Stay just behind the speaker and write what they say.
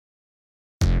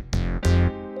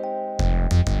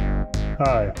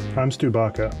Hi, I'm Stu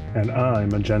Baca, and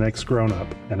I'm a Gen X grown-up,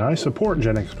 and I support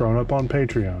Gen X Grown-up on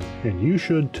Patreon, and you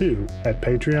should too at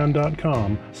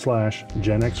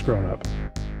patreon.com/Gen X Grown-up.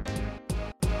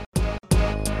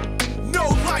 No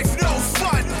life, no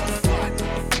fun.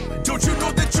 Don't you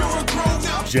know that you're a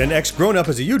grown-up? Gen X Grown Up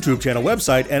is a YouTube channel,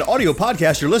 website, and audio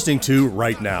podcast you're listening to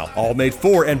right now. All made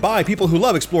for and by people who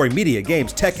love exploring media,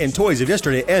 games, tech, and toys of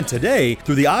yesterday and today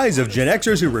through the eyes of Gen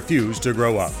Xers who refuse to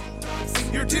grow up.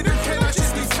 Your dinner cannot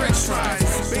just be french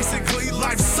fries. Basically,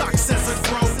 life sucks as a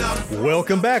grown-up.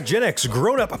 Welcome back, Gen X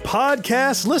Grown Up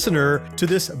podcast listener, to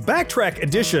this Backtrack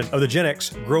edition of the Gen X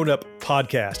Grown Up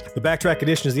podcast. The Backtrack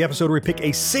edition is the episode where we pick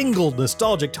a single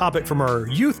nostalgic topic from our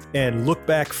youth and look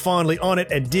back fondly on it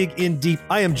and dig in deep.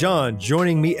 I am John.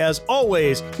 Joining me, as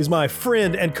always, is my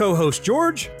friend and co-host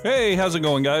George. Hey, how's it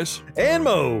going, guys? And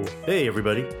Mo. Hey,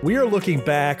 everybody. We are looking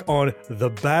back on the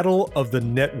Battle of the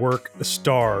Network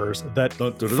Stars, that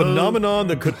phenomenon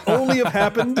that could only have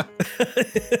happened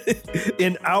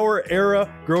in our era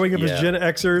growing up as Gen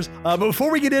Xers. But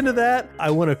before we get into that, I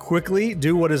want to quickly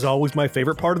do what is always my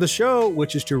favorite part of the show,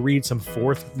 which is to read some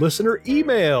fourth listener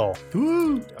email.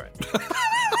 Woo! All right.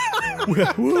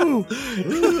 Woo!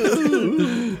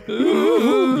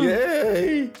 Ooh,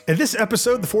 yay! And this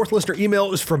episode, the fourth listener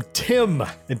email is from Tim.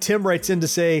 And Tim writes in to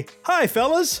say, "Hi,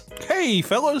 fellas." Hey,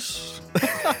 fellas.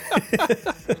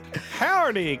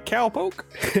 Howdy, cowpoke.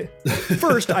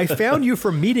 First, I found you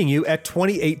from meeting you at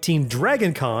 2018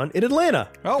 Dragon Con in Atlanta.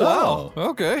 Oh, wow.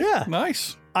 Okay. Yeah.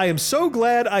 Nice. I am so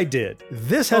glad I did.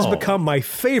 This has become my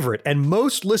favorite and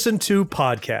most listened to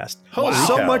podcast. Holy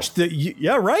so cow. much that you,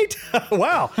 yeah, right?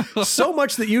 Wow. So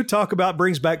much that you talk about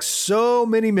brings back so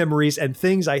many memories and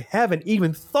things I haven't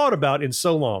even thought about in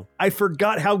so long. I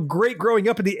forgot how great growing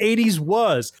up in the 80s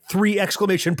was. 3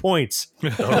 exclamation points.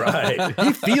 All right.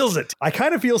 He feels it. I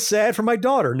kind of feel sad for my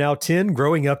daughter, now 10,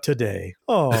 growing up today.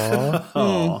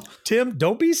 Aww. Tim,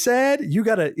 don't be sad. You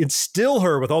got to instill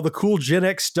her with all the cool Gen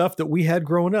X stuff that we had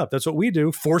growing up. That's what we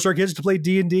do. Force our kids to play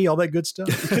D&D, all that good stuff.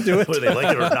 You can do it. Whether they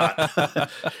like it or not.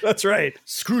 That's right.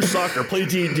 Screw soccer, play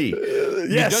D&D.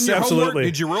 Yes, you done your absolutely. homework?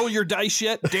 Did you roll your dice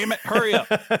yet? Damn it, hurry up.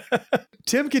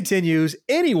 Tim continues,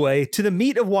 anyway, to the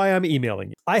meat of why I'm emailing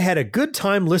you. I had a good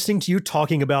time listening to you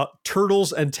talking about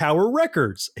Turtles and Tower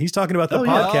Records. He's talking about the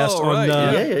podcast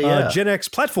on Gen X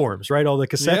platforms, right? All the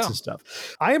cassettes and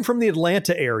stuff. I am from the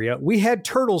Atlanta area. We had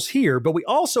Turtles here, but we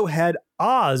also had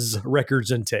Oz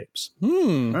records and tapes.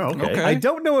 Okay. I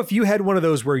don't know if you had one of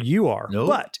those where you are, Nope.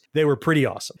 but they were pretty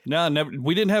awesome. No, never.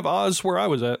 We didn't have Oz where I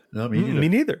was at. No, me neither. Me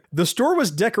neither. The store was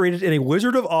decorated in a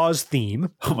Wizard of Oz theme.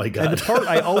 Oh my God. And the part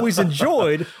I always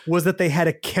enjoyed was that they had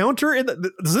a counter in the,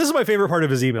 this is my favorite part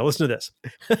of his email. Listen to this.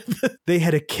 They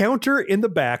had a counter in the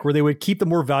back where they would keep the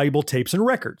more valuable tapes and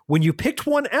records. When you picked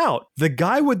one out, the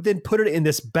guy would then put it in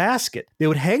this basket. They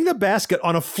would hang the basket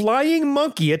on a flying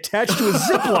monkey attached to a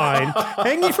zip line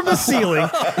hanging from the ceiling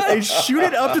and shoot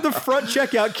it up to the front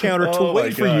checkout counter to Oh my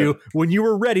wait for God. you when you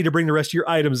were ready to bring the rest of your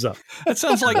items up. That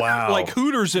sounds like Wow. like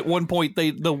Hooters at one point.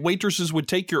 The waitresses would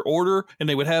take your order and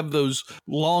they would have those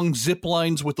long zip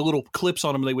lines with the little clips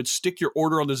on them. They would stick your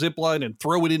order on the zip line and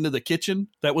throw it into the kitchen.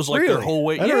 That was like their Really? whole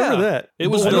way. I don't remember that. It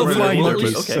was no no flying flying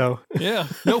monkeys. Okay. So Yeah,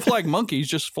 no flying monkeys,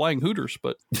 just flying Hooters.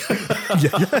 But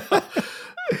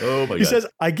Oh my God. he says,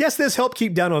 I guess this helped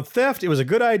keep down on theft. It was a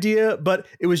good idea, but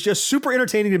it was just super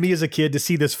entertaining to me as a kid to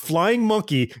see this flying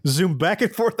monkey zoom back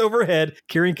and forth overhead,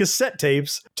 carrying cassette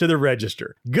tapes to the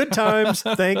register. Good times.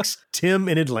 Thanks, Tim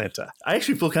in Atlanta. I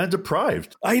actually feel kind of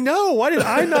deprived. I know. Why did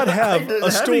I not have didn't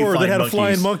a have any store that had a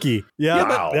flying flying monkey? Yeah,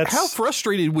 Wow. that's how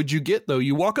frustrated would you get though?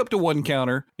 You walk up to one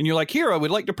counter and you're like, "Here, I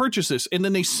would like to purchase this," and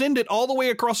then they send it all the way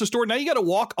across the store. Now you got to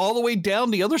walk all the way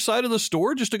down the other side of the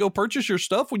store just to go purchase your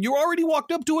stuff when you already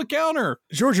walked up to a counter.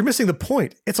 George, you're missing the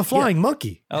point. It's a flying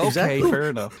monkey. Okay, Exactly. fair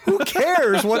enough. Who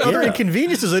cares what other Yeah.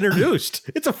 inconveniences introduced?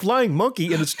 It's a flying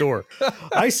monkey in the store.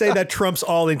 I say that trumps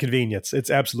all inconvenience. It's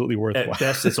absolutely worthwhile. At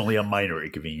best, it's only a minor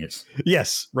inconvenience.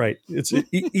 Yes, right. It's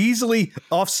easily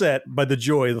offset by the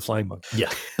joy of the flying monkey.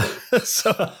 Yeah.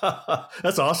 So,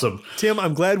 That's awesome. Tim,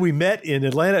 I'm glad we met in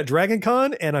Atlanta at Dragon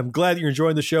Con, and I'm glad that you're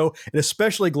enjoying the show, and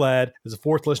especially glad, as a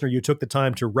fourth listener, you took the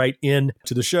time to write in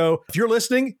to the show. If you're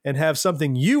listening and have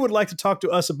something you would like to talk to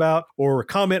us about or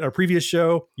comment on a previous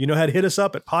show, you know how to hit us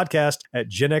up at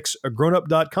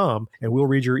podcast@genxgrownup.com, and we'll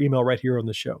read your email right here on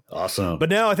the show. Awesome. But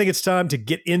now I think it's time to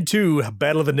get into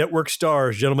Battle of the Network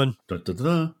Stars, gentlemen. Dun, dun, dun,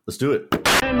 dun. Let's do it.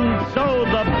 And so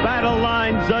the battle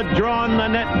lines are drawn. The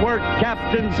network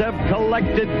captains have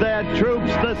collected their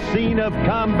troops. The scene of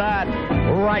combat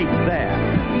right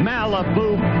there.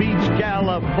 Malibu Beach,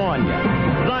 California,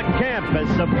 the campus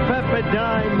of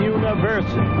Pepperdine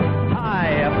University.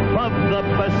 High above the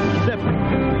Pacific,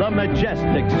 the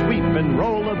majestic sweep and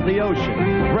roll of the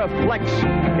ocean reflects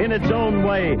in its own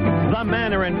way the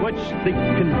manner in which the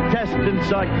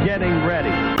contestants are getting ready.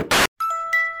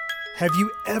 Have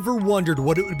you ever wondered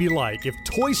what it would be like if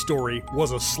Toy Story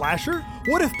was a slasher?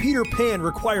 What if Peter Pan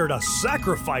required a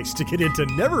sacrifice to get into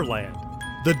Neverland?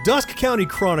 The Dusk County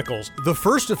Chronicles, the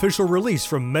first official release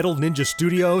from Metal Ninja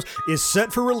Studios, is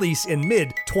set for release in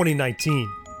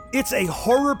mid-2019. It's a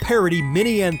horror parody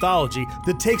mini-anthology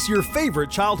that takes your favorite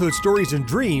childhood stories and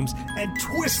dreams and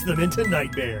twists them into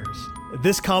nightmares.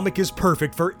 This comic is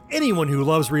perfect for anyone who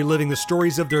loves reliving the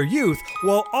stories of their youth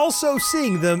while also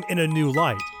seeing them in a new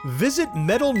light. Visit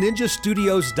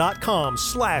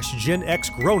metalninjastudios.com/Gen X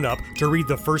Grownup to read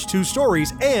the first 2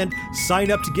 stories and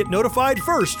sign up to get notified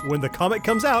first when the comic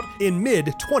comes out in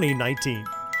mid-2019.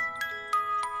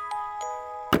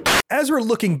 As we're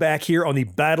looking back here on the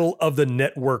Battle of the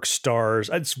Network Stars,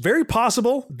 it's very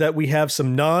possible that we have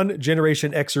some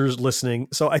non-Generation Xers listening.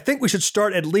 So I think we should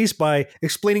start at least by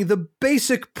explaining the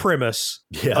basic premise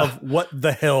of what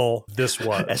the hell this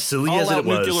was. As silly All as out it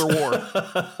was. nuclear war.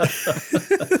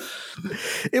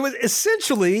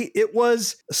 It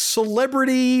was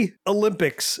Celebrity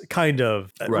Olympics, kind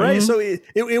of, right? So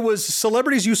it was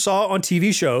celebrities you saw on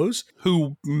TV shows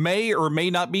Who may or may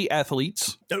not be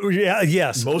athletes.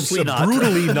 Yes. Mostly not.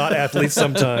 Brutally not athletes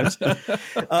sometimes.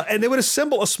 And they would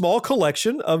assemble a small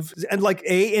collection of, and like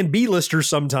A and B listers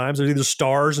sometimes, there's either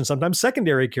stars and sometimes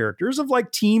secondary characters of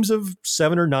like teams of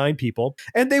 7 or 9 people.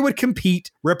 And they would compete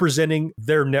representing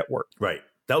their network. Right.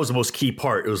 That was the most key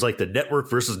part. It was like the network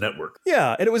versus network.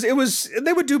 Yeah, and it was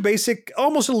they would do basic,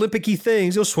 almost Olympic-y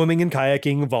things, swimming and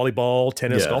kayaking, volleyball,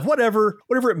 tennis, golf, whatever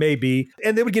it may be.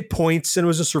 And they would get points, and it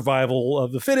was a survival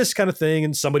of the fittest kind of thing,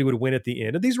 and somebody would win at the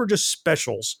end. And these were just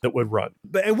specials that would run.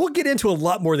 And we'll get into a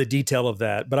lot more of the detail of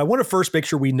that, but I want to first make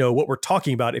sure we know what we're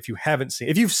talking about if you haven't seen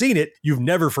it. If you've seen it, you've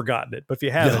never forgotten it. But if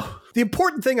you haven't, the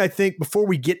important thing I think before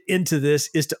we get into this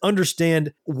is to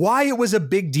understand why it was a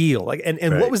big deal,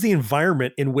 and what was the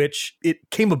environment in which it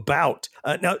came about.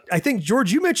 Now, I think,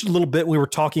 George, you mentioned a little bit when we were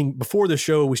talking before the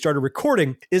show, we started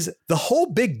recording, is the whole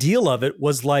big deal of it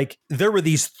was like there were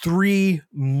these 3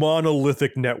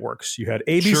 monolithic networks. You had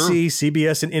ABC,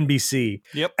 CBS, and NBC.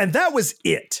 Yep. And that was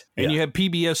it. And you had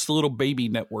PBS, the little baby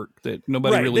network that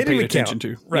nobody really paid attention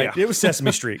to. Right. Yeah. It was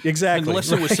Sesame Street. Exactly.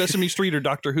 Unless it was Sesame Street or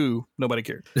Doctor Who, nobody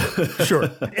cared. Sure.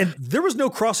 And there was no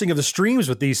crossing of the streams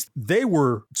with these. They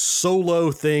were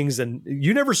solo things, and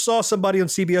you never saw somebody on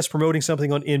CBS promoting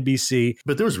something on NBC.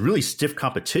 But there was really stiff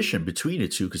competition between the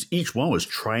two because each one was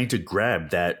trying to grab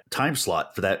that time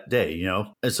slot for that day,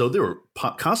 And so they were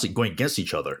constantly going against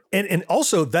each other. And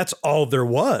also, that's all there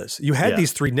was. You had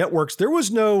these 3 networks. There was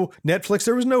no Netflix.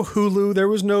 There was no Hulu. There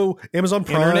was no Amazon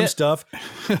Prime Internet. stuff.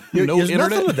 No There's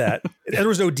internet. nothing of that. And there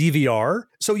was no DVR.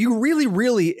 So you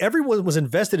really, everyone was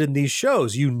invested in these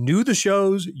shows. You knew the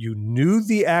shows. You knew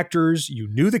the actors. You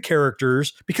knew the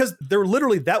characters because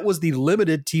that was the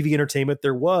limited TV entertainment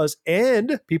there was.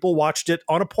 And people watched it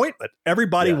on appointment.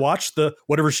 Everybody watched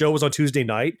whatever show was on Tuesday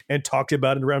night and talked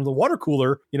about it around the water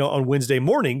cooler, on Wednesday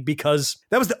morning because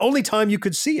that was the only time you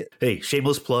could see it. Hey,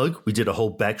 shameless plug. We did a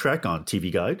whole backtrack on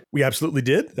TV Guide. We absolutely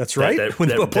did. That's right.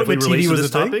 When appointment TV was a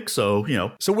thing. topic. So,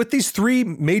 So with these 3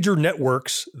 major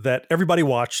networks that everybody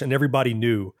watched and everybody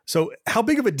knew. So how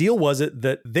big of a deal was it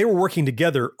that they were working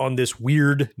together on this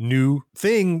weird new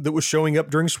thing that was showing up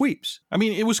during sweeps? I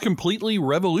mean, it was completely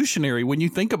revolutionary. When you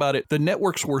think about it, the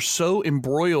networks were so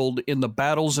embroiled in the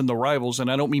battles and the rivals.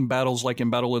 And I don't mean battles like in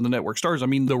Battle of the Network Stars. I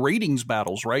mean the ratings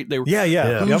battles, right? They were,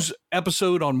 whose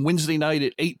episode on Wednesday night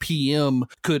at 8 p.m.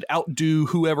 could outdo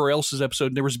whoever else's episode.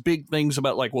 And there was big things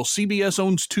about CBS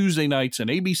owns Tuesday nights and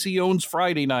ABC owns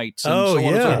Friday nights. And so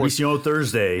on and so forth. ABC owns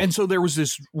Thursday. And so there was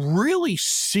this really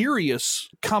serious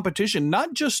competition,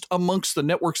 not just amongst the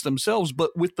networks themselves,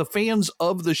 but with the fans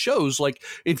of the shows. Like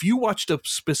if you watched a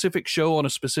specific show on a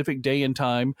specific day and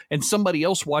time and somebody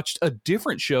else watched a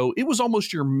different show, it was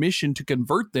almost your mission to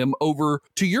convert them over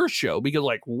to your show because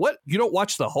what? You don't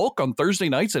watch the Hulk on Thursday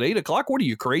nights at 8 o'clock? What are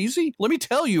you, crazy? Let me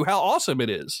tell you how awesome it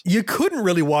is. You couldn't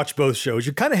really watch both shows.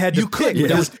 You kind of had to pick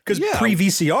because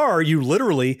pre-VCR, you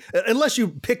literally, unless you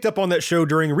picked up on that show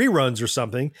during reruns or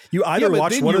something, you either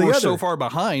watched one or the other. So far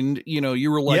behind,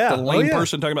 you were like the lame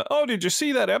person talking about, did you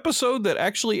see that episode that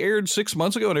actually aired 6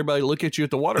 months ago? And everybody look at you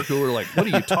at the water cooler like, what are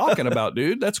you talking about,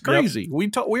 dude? That's crazy.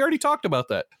 We already talked about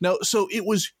that. No, so it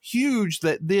was huge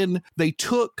that then they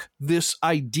took this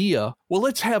idea,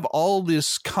 let's have all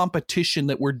this competition competition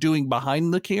that we're doing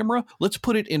behind the camera. Let's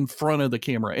put it in front of the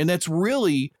camera. And that's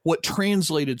really what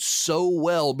translated so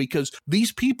well, because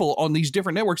these people on these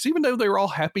different networks, even though they were all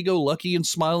happy-go-lucky and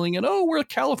smiling and, oh, we're a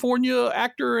California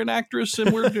actor and actress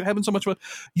and we're having so much fun,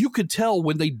 you could tell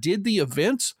when they did the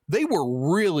events, they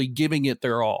were really giving it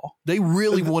their all. They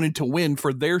really wanted to win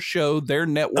for their show, their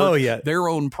network, their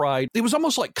own pride. It was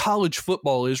almost like college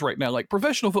football is right now. Like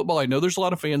professional football, I know there's a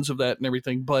lot of fans of that and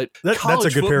everything, but that's a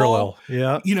good parallel.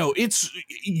 Yeah. You know, it's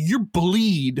you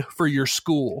bleed for your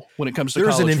school when it comes to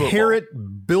college football. There's an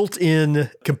inherent built-in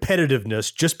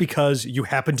competitiveness just because you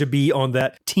happen to be on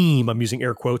that team. I'm using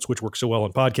air quotes, which works so well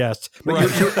on podcasts.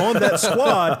 But you're on that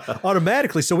squad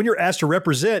automatically. So when you're asked to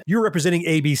represent, you're representing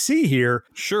ABC here.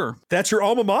 Sure. That's your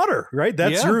alma mater, right?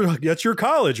 That's your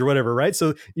college or whatever, right?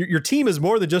 So your team is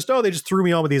more than just, oh, they just threw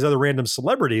me on with these other random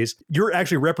celebrities. You're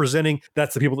actually representing,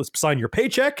 that's the people that sign your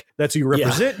paycheck. That's who you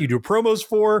represent. You do promos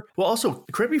for. Well, also,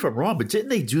 correct me if I'm wrong, but didn't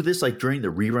they do this like during the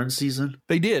rerun season?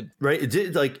 They did. Right? It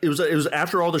did, like it was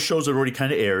after all the shows had already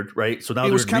kind of aired, right? So now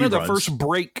it was kind of the first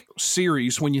break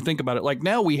series when you think about it. Like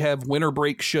now we have winter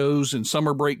break shows and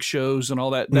summer break shows and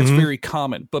all that. That's very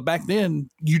common. But back then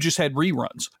you just had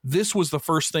reruns. This was the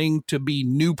first thing to be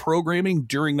new programming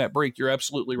during that break. You're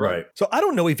absolutely right. So I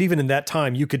don't know if even in that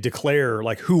time you could declare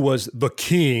like who was the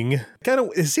king. Kind of,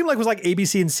 it seemed like it was like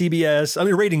ABC and CBS. I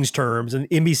mean, ratings terms, and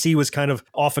NBC was kind of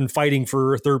often fighting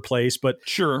for third place. But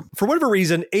sure, for whatever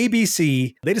reason,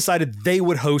 ABC, they decided they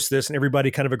would host this, and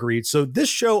everybody kind of agreed. So this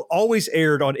show always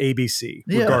aired on ABC,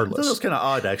 regardless. I thought it was kind of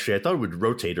odd, actually. I thought it would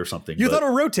rotate or something. You thought it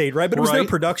would rotate, right? But it was their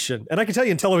production. And I can tell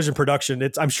you in television production,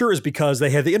 I'm sure it's because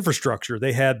they had the infrastructure.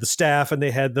 They had the staff, and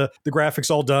they had the graphics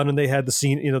all done, and they had the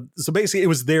scene, you know. So basically, it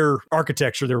was their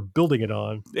architecture they were building it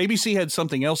on. ABC had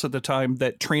something else at the time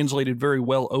that translated very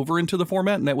well over into the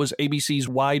format, and that was ABC's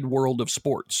Wide World of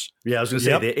Sports. Yeah, I was going to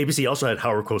say, the ABC also had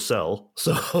Howard Cosell,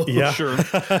 so sure,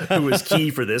 who was key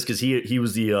for this because he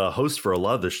was the host for a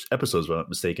lot of the episodes, if I'm not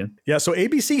mistaken. Yeah, so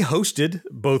ABC hosted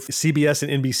both CBS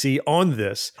and NBC on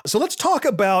this. So let's talk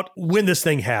about when this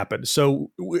thing happened.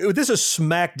 So this is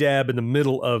smack dab in the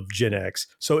middle of Gen X.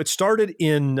 So it started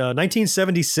in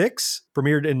 1976.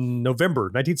 Premiered in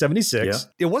November 1976.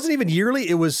 Yeah. It wasn't even yearly.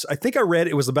 It was, I think I read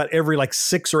it was about every like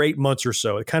 6 or 8 months or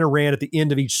so. It kind of ran at the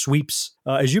end of each sweeps,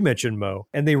 as you mentioned, Mo.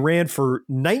 And they ran for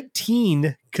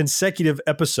 19 consecutive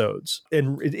episodes,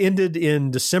 and it ended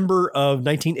in December of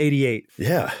 1988.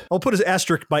 Yeah. I'll put an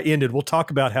asterisk by ended. We'll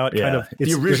talk about how it kind of...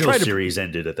 The original series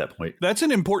ended at that point. That's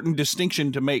an important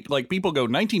distinction to make. Like people go,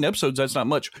 19 episodes, that's not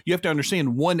much. You have to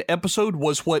understand one episode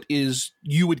was what is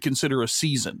you would consider a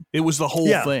season. It was the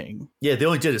whole thing. Yeah, they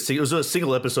only did it. It was a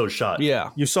single episode shot.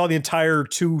 Yeah. You saw the entire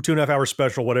 2.5 hour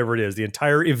special, whatever it is. The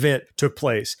entire event took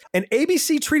place. And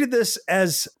ABC treated this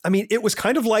as, I mean, it was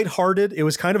kind of lighthearted. It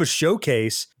was kind of a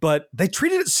showcase, but they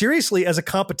treated it seriously as a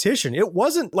competition. It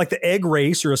wasn't like the egg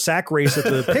race or a sack race at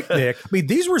the picnic. I mean,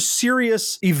 these were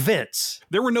serious events.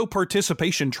 There were no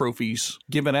participation trophies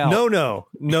given out. No.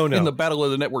 In the Battle of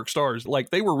the Network Stars.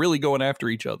 Like they were really going after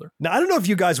each other. Now, I don't know if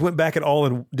you guys went back at all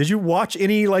and did you watch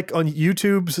any like on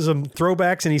YouTube, some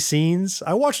throwbacks, any scenes?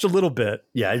 I watched a little bit.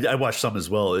 Yeah, I watched some as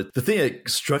well. The thing that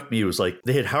struck me was like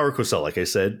they had Howard Cosell, like I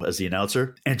said, as the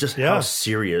announcer, and just how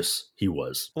serious he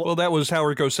was. Well, that was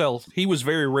Howard Cosell. He was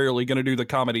very rarely going to do the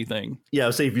comedy thing. Yeah, I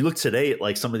would say if you look today at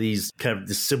like some of these kind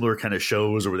of similar kind of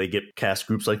shows or where they get cast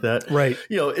groups like that, right?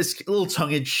 You know, it's a little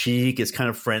tongue in cheek. It's kind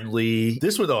of friendly.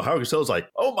 This one though, Howard Cosell's like,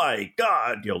 oh my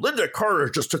God, you know, Linda Carter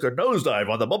just took a nosedive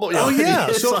on the bubble. You know,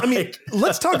 So like, I mean,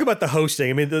 let's talk about the hosting.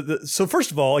 I mean, so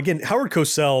first of all, again, Howard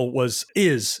Cosell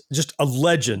is just a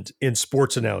legend in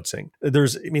sports announcing.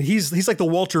 He's like the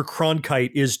Walter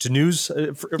Cronkite is to news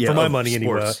for my money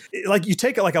anyway. Like you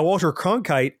take like a Walter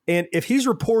Cronkite, and if he's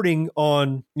reporting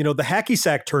on, you know, the hacky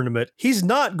sack tournament, he's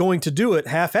not going to do it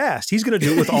half-assed. He's going to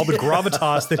do it with all the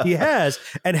gravitas that he has.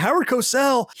 And Howard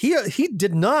Cosell, he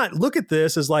did not look at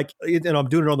this as like, and I'm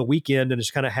doing it on the weekend and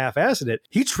just kind of half-assed it.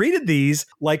 He treated these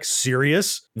like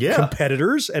serious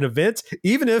competitors and events,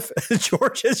 even if,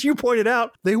 George, as you pointed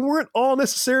out, they weren't all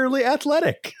necessarily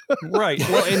athletic. Right.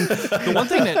 Well, and the one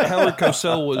thing that Howard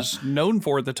Cosell was known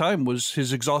for at the time was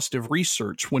his exhaustive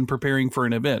research when preparing for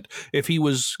an event. If he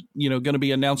was, you know, going to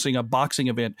be announcing a boxing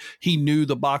event, he knew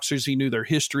the boxers, he knew their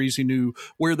histories, he knew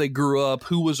where they grew up,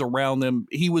 who was around them.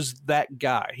 He was that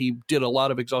guy. He did a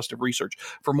lot of exhaustive research.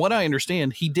 From what I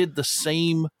understand, he did the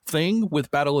same thing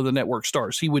with Battle of the Network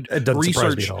Stars. He would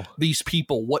research these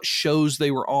people, what shows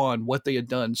they were on, what they had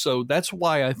done. So that's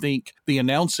why I think the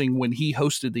announcing when he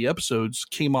hosted the episodes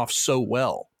came off so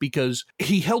well. because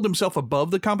he held himself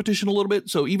above the competition a little bit.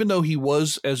 So even though he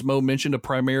was, as Mo mentioned,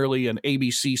 primarily an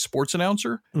ABC sports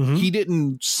announcer, he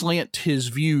didn't slant his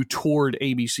view toward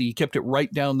ABC. He kept it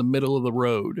right down the middle of the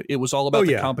road. It was all about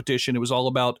the competition. It was all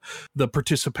about the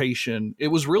participation. It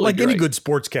was really like great. Any good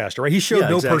sportscaster, right? He showed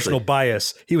no personal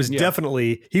bias. He was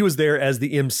definitely, he was there as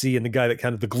the MC and the guy that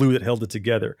kind of the glue that held it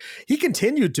together. He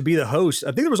continued to be the host. I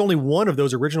think there was only one of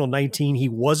those original 19 he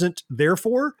wasn't there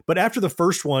for, but after the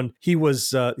first one, he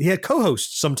had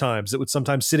co-hosts sometimes that would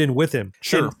sometimes sit in with him.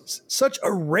 Sure. And such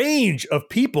a range of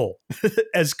people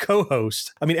as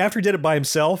co-host. I mean, after he did it by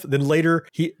himself, then later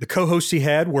the co-hosts he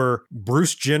had were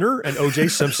Bruce Jenner and O.J.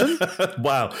 Simpson.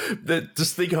 Wow.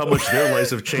 Just think how much their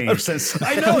lives have changed since.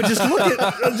 I know. Just look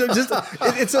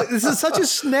at this is such a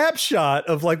snapshot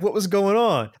of like what was going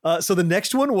on. So the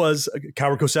next one was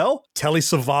Howard Cosell, Telly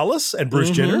Savalas, and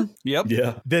Bruce Jenner. Yep.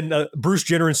 Yeah. Then Bruce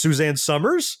Jenner and Suzanne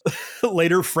Summers.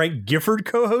 Later, Frank Gifford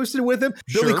co-hosted with him.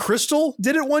 Billy Crystal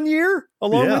did it one year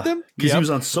along with him. Because he was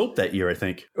on Soap that year, I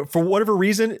think. For whatever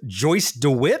reason, Joyce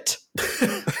DeWitt.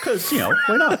 Because,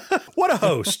 why not? What a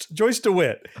host. Joyce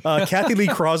DeWitt. Kathy Lee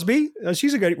Crosby.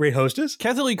 She's a great hostess.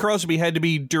 Kathy Lee Crosby had to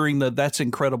be during the That's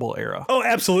Incredible era. Oh,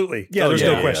 absolutely. Yeah, there's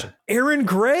no question. Aaron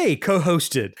Gray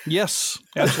co-hosted. Yes,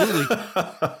 absolutely.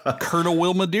 Colonel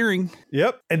Wilma Deering.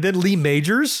 Yep. And then Lee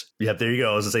Majors. Yep, there you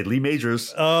go. I was going to say Lee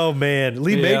Majors. Oh, man.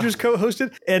 Lee Majors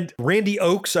co-hosted. And Randy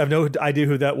Oakes. I have no idea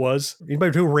who that was.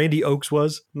 Anybody know who Randy Oakes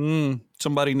was?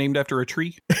 Somebody named after a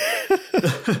tree.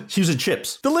 He was in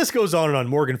Chips. The list goes on and on.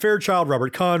 Morgan Fairchild,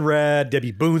 Robert Conrad,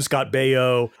 Debbie Boone, Scott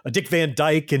Baio, Dick Van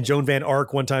Dyke, and Joan Van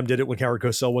Ark one time did it when Howard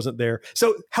Cosell wasn't there.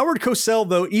 So Howard Cosell,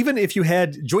 though, even if you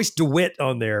had Joyce DeWitt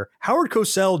on there, Howard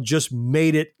Cosell just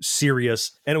made it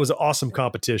serious, and it was an awesome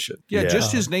competition. Yeah,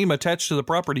 just his name attached to the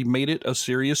property made it a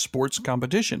serious sports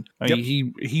competition. I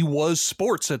mean, he was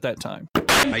sports at that time.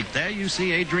 Right there you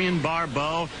see Adrienne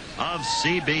Barbeau of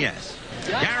CBS.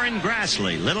 Darren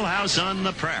Grassley, Little House on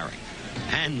the Prairie.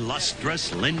 And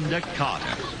lustrous Linda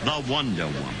Carter, the Wonder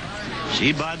Woman.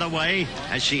 She, by the way,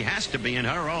 as she has to be in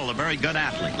her role, a very good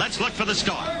athlete. Let's look for the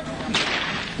start.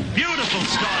 Beautiful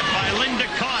start by Linda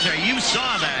Carter. You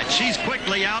saw that. She's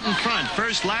quickly out in front.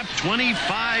 First lap,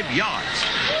 25 yards.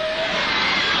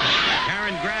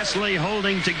 Karen Grassley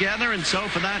holding together, and so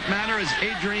for that matter is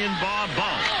Adrienne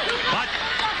Barbeau. But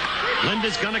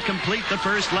Linda's going to complete the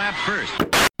first lap first.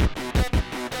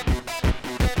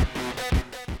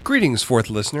 Greetings, fourth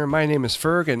listener. My name is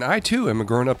Ferg, and I too am a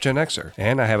grown-up Gen Xer.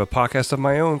 And I have a podcast of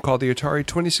my own called the Atari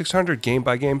 2600 Game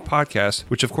by Game Podcast,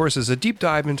 which of course is a deep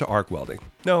dive into arc welding.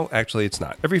 No, actually it's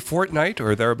not. Every fortnight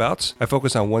or thereabouts, I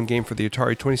focus on one game for the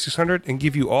Atari 2600 and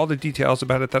give you all the details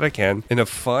about it that I can in a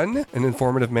fun and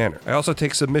informative manner. I also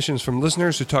take submissions from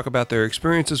listeners who talk about their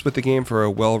experiences with the game for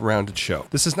a well-rounded show.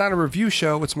 This is not a review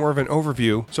show, it's more of an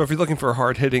overview, so if you're looking for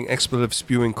hard-hitting,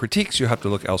 expletive-spewing critiques, you'll have to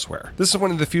look elsewhere. This is one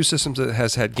of the few systems that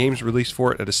has had games released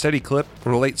for it at a steady clip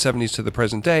from the late 70s to the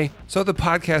present day, so the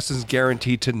podcast is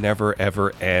guaranteed to never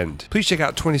ever end. Please check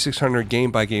out 2600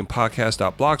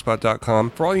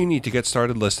 GameByGamePodcast.blogspot.com for all you need to get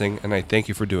started listening, and I thank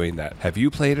you for doing that. Have you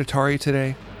played Atari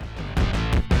today?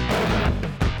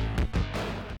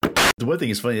 The one thing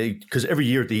is funny because every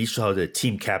year they each had a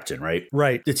team captain, right?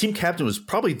 Right. The team captain was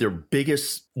probably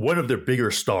one of their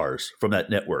bigger stars from that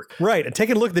network. Right. And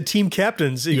taking a look at the team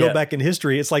captains, you go back in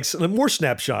history, it's like more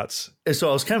snapshots. And so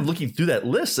I was kind of looking through that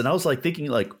list and I was like thinking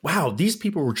like, wow, these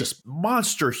people were just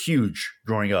monster huge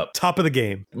growing up. Top of the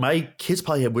game. My kids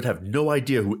probably would have no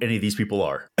idea who any of these people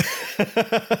are.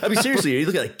 I mean, seriously, you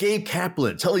look at like Gabe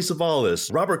Kaplan, Telly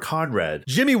Savalas, Robert Conrad,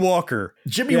 Jimmy Walker,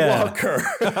 Tony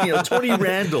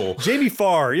Randall, Jamie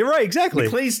Farr. You're right, exactly.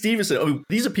 Clay Stevenson. Oh,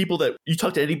 these are people that you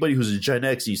talk to anybody who's a Gen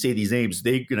X, you say these names,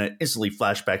 they're going to instantly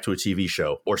flash back to a TV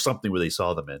show or something where they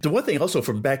saw them in. The one thing also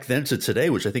from back then to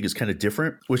today, which I think is kind of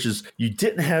different, which is you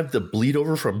didn't have the bleed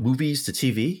over from movies to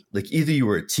TV. Like either you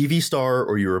were a TV star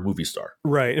or you were a movie star.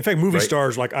 Right. In fact, movie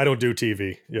stars like, I don't do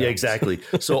TV. Yeah, exactly.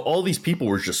 So all these people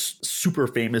were just super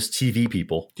famous TV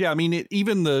people. Yeah, I mean,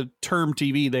 even the term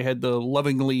TV, they had the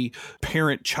lovingly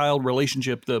parent-child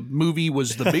relationship. The movie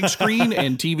was the big screen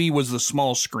and TV was the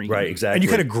small screen. Right, exactly. And you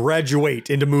kind of graduate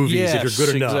into movies if you're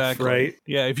good enough, right?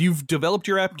 Yeah, if you've developed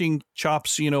your acting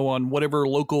chops, on whatever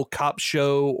local cop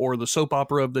show or the soap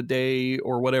opera of the day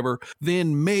or whatever,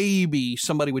 then maybe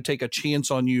somebody would take a chance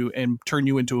on you and turn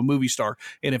you into a movie star.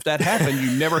 And if that happened,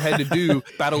 you never had to do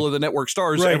Battle of the Network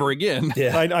Stars ever again.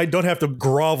 Yeah. I don't have to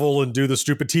grovel and do the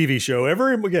stupid TV show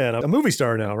ever again. I'm a movie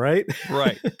star now, right?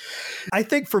 Right. I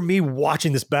think for me,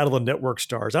 watching this Battle of the Network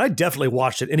Stars, I definitely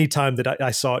watched it anytime that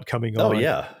I saw it coming on. Oh,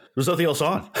 yeah. There's nothing else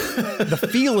on. The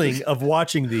feeling of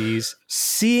watching these,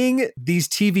 seeing these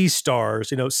TV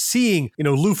stars, seeing,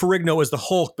 Lou Ferrigno as the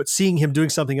Hulk, but seeing him doing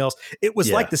something else, it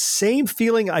was like the same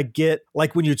feeling I get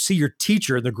like when you'd see your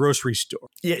teacher in the grocery store.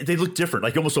 Yeah, they look different.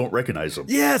 Like you almost don't recognize them.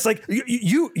 Yeah, it's like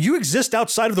you exist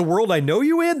outside of the world I know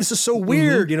you in. This is so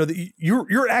weird.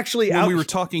 You're actually when out. We were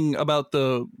talking about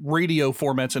the radio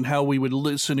formats and how we would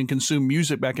listen and consume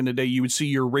music back in the day. You would see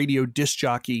your radio disc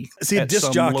jockey. See a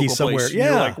disc jockey somewhere. Place. Yeah,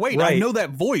 you're like, wait, right. I know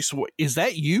that voice. Is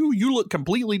that you? You look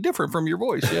completely different from your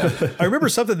voice. Yeah. I remember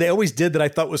something they always did that I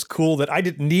thought was cool that I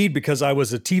didn't need because I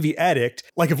was a TV addict.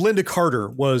 Like if Linda Carter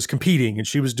was competing and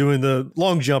she was doing the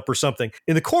long jump or something,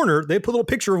 in the corner they put a little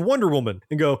picture of Wonder Woman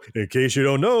and go, in case you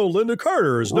don't know, Linda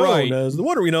Carter is known as the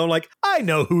Wonder Woman. Like, I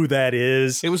know who that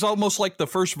is. It was almost like the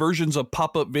first versions of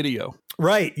pop-up video.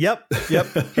 Right. Yep.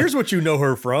 Here's what you know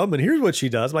her from, and here's what she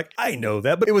does. I'm like, I know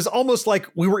that. But it was almost like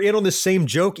we were in on the same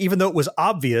joke, even though it was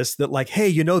obvious that, like,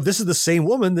 hey, this is the same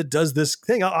woman that does this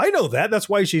thing. I know that. That's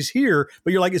why she's here.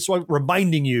 But you're like, it's like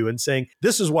reminding you and saying,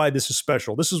 this is why this is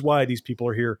special. This is why these people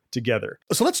are here together.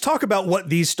 So let's talk about what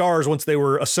these stars, once they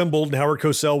were assembled and Howard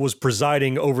Cosell was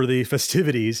presiding over the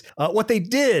festivities, what they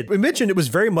did. We mentioned it was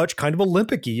very much kind of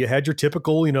Olympic-y. You had your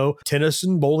typical, tennis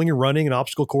and bowling and running and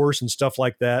obstacle course and stuff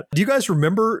like that. Do you guys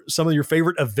remember some of your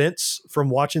favorite events from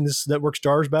watching this Network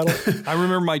Stars battle? I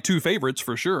remember my two favorites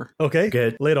for sure. Okay,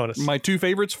 good. Lay it on us. My two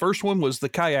favorites. First one was the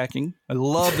kayaking. I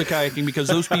love the kayaking because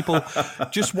those people,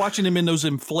 just watching them in those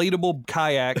inflatable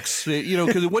kayaks,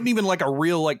 because it wasn't even like a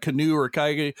real like canoe or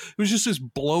kayak. It was just this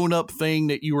blown up thing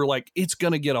that you were like, it's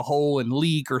going to get a hole and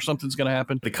leak or something's going to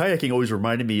happen. The kayaking always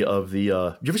reminded me of the,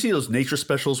 you ever see those nature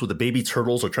specials where the baby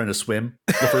turtles are trying to swim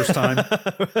the first time?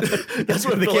 That's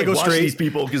what they can't go straight. These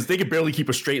people, because they can barely keep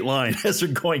a straight line as they're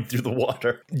going through the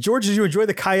water. George, did you enjoy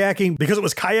the kayaking because it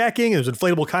was kayaking, it was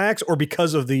inflatable kayaks, or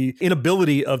because of the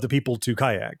inability of the people to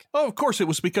kayak? Oh, of course, it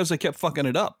was because they kept fucking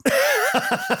it up.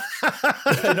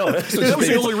 I know. That was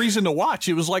the only reason to watch.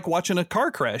 It was like watching a car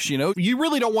crash, You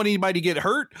really don't want anybody to get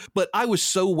hurt, but I was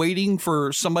so waiting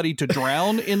for somebody to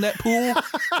drown in that pool.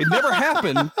 It never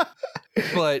happened.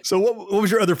 But so what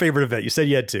was your other favorite event? You said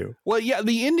you had two. Well, yeah,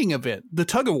 the ending event, the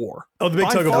tug of war. Oh, the big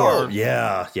tug of war.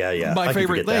 Yeah. My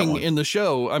favorite thing in the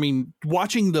show. I mean,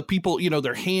 watching the people,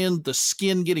 their hand, the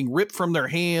skin getting ripped from their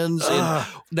hands, and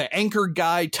the anchor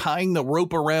guy tying the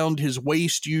rope around his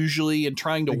waist usually and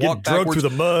trying to walk backwards through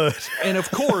the mud. And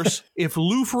of course, if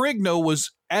Lou Ferrigno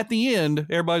was at the end,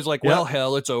 everybody's like, well,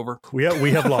 hell, it's over. We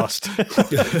have lost.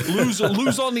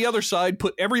 lose on the other side,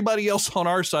 put everybody else on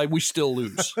our side, we still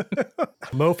lose.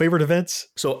 Mo, favorite events?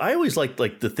 So I always liked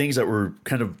like the things that were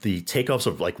kind of the takeoffs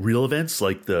of like real events,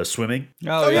 like the swimming.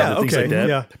 Oh yeah. Things like that.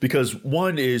 Yeah. Because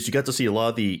one is you got to see a lot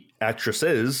of the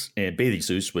actresses in bathing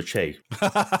suits, which, hey,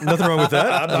 nothing wrong with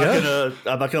that.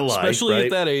 I'm not gonna lie. Especially right?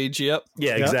 at that age. Yep.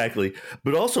 Yeah, exactly.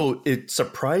 But also it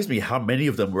surprised me how many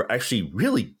of them were actually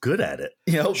really good at it.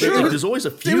 Sure. There's always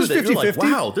a few that 50, you're like,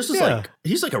 50. wow, this is like,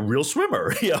 he's like a real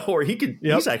swimmer, or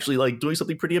he's actually like doing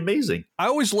something pretty amazing. I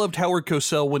always loved Howard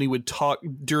Cosell when he would talk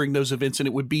during those events and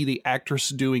it would be the actress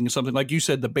doing something like you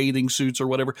said, the bathing suits or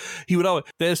whatever. He would always,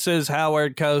 this is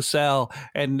Howard Cosell.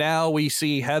 And now we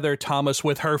see Heather Thomas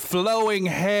with her flowing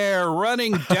hair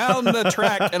running down the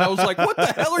track. And I was like, what the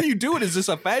hell are you doing? Is this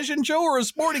a fashion show or a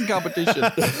sporting competition?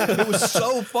 It was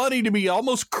so funny to me,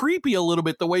 almost creepy a little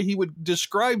bit, the way he would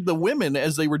describe the women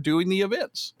as they were doing the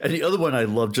events. And the other one I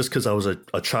loved just because I was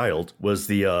a child was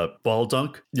the ball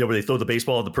dunk, where they throw the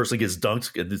baseball and the person gets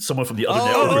dunked and then someone from the other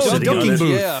network is sitting dunking on it.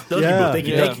 booth. Yeah. Dunking booth.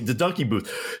 Thank you. The dunking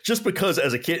booth. Just because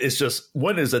as a kid, it's just,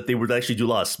 one is that they would actually do a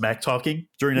lot of smack talking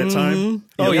during that time.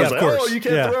 Of course. Oh, you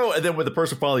can't throw. And then when the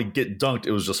person finally get dunked,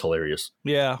 it was just hilarious.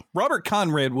 Yeah. Robert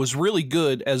Conrad was really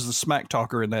good as the smack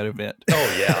talker in that event.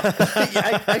 Oh, yeah.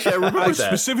 I remember I that.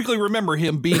 specifically remember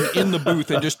him being in the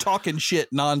booth and just talking shit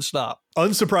nonstop.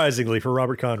 Unsurprisingly for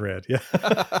Robert Conrad. Yeah.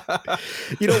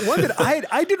 One that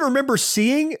I didn't remember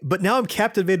seeing, but now I'm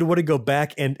captivated to want to go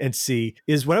back and see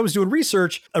is when I was doing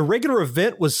research, a regular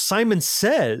event was Simon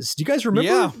Says. Do you guys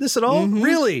remember this at all? Mm-hmm.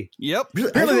 Really? Yep.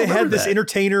 Apparently they had this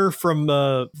entertainer from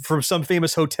some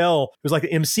famous hotel. It was like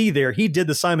the MC there. He did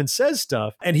the Simon Says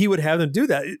stuff and he would have them do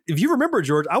that. If you remember,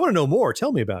 George, I want to know more.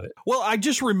 Tell me about it. Well, I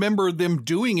just remember them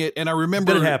doing it and I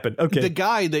remember that it happened. Okay. The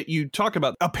guy that you talk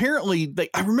about. Apparently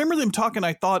I remember them talking talking,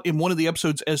 I thought, in one of the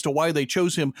episodes as to why they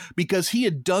chose him, because he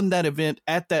had done that event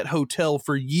at that hotel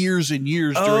for years and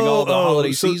years during all the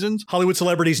holiday seasons. Hollywood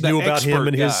celebrities knew about him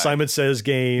and his Simon Says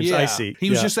games. Yeah. I see. He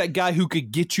was just that guy who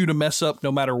could get you to mess up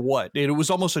no matter what. It was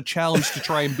almost a challenge to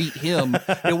try and beat him.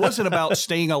 It wasn't about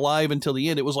staying alive until the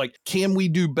end. It was like, can we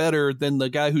do better than the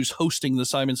guy who's hosting the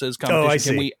Simon Says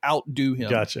competition? Can we outdo him?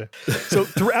 Gotcha. So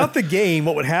throughout the game,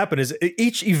 what would happen is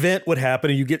each event would happen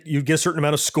and you get a certain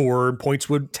amount of score and points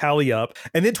would tally up.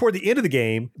 And then toward the end of the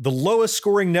game, the lowest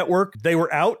scoring network, they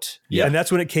were out. Yeah. And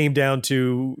that's when it came down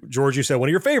to, George, you said one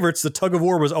of your favorites, the tug of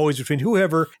war was always between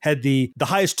whoever had the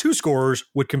highest two scorers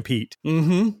would compete.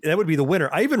 Mm-hmm. That would be the winner.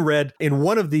 I even read in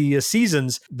one of the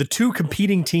seasons, the two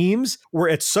competing teams were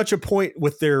at such a point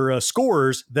with their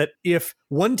scores that if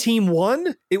one team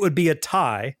won, it would be a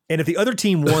tie. And if the other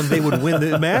team won, they would win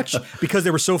the match because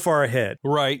they were so far ahead.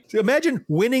 Right. So imagine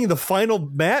winning the final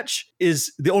match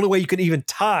is the only way you can even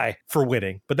tie for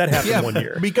winning. But that happened one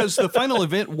year. Because the final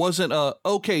event wasn't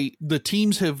okay, the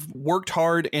teams have worked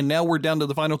hard and now we're down to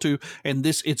the final two and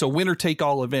it's a winner take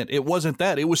all event. It wasn't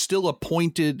that. It was still a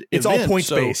pointed It's event. all points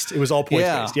based. It was all points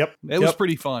based. Yep. It was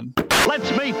pretty fun.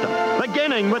 Let's meet them,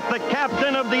 beginning with the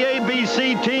captain of the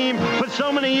ABC team for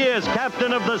so many years,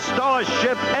 captain of the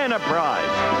Starship Enterprise.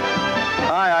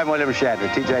 Hi, I'm William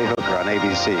Shatner, T.J. Hooker on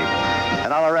ABC,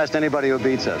 and I'll arrest anybody who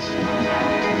beats us.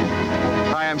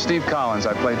 Hi, I'm Steve Collins.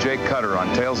 I play Jake Cutter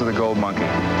on Tales of the Gold Monkey,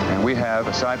 and we have,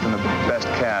 aside from the best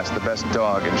cast, the best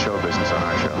dog in show business on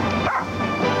our show.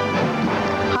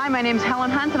 Hi, my name's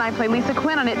Helen Hunt, and I play Lisa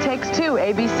Quinn on It Takes Two.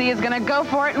 ABC is going to go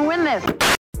for it and win this.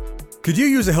 Could you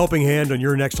use a helping hand on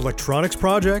your next electronics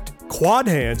project? Quad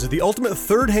Hands is the ultimate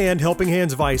third-hand helping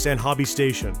hands vice and hobby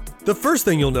station. The first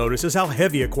thing you'll notice is how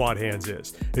heavy a Quad Hands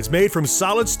is. It's made from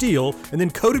solid steel and then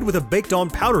coated with a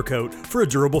baked-on powder coat for a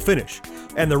durable finish.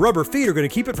 And the rubber feet are going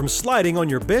to keep it from sliding on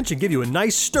your bench and give you a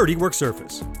nice, sturdy work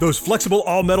surface. Those flexible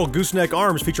all-metal gooseneck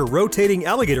arms feature rotating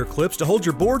alligator clips to hold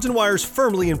your boards and wires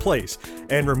firmly in place.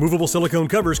 And removable silicone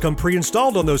covers come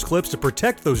pre-installed on those clips to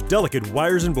protect those delicate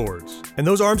wires and boards. And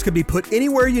those arms can be put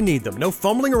anywhere you need them. No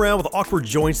fumbling around with awkward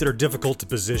joints that are difficult to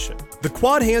position. The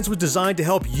Quad Hands was designed to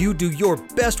help you do your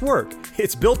best work.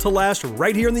 It's built to last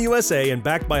right here in the USA and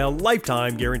backed by a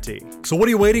lifetime guarantee. So what are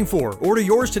you waiting for? Order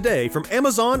yours today from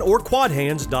Amazon or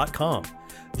quadhands.com.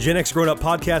 Gen X Grown Up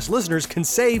Podcast listeners can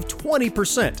save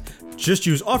 20%. Just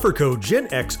use offer code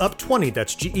GenXUp20,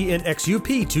 that's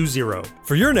GENXUP20.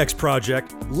 For your next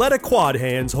project, let a Quad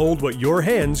Hands hold what your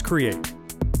hands create.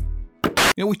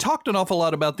 You know, we talked an awful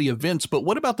lot about the events, but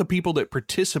what about the people that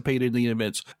participated in the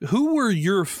events? Who were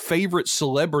your favorite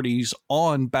celebrities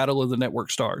on Battle of the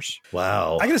Network Stars?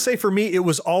 Wow. I gotta say, for me, it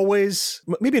was always,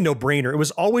 maybe a no-brainer, it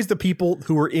was always the people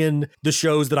who were in the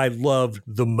shows that I loved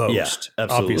the most. Yeah,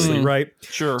 absolutely. Obviously, right?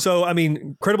 Sure. So, I mean,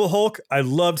 Incredible Hulk, I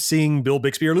loved seeing Bill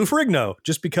Bixby or Lou Ferrigno,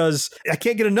 just because I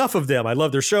can't get enough of them. I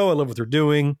love their show. I love what they're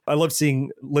doing. I loved seeing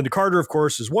Linda Carter, of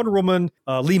course, as Wonder Woman.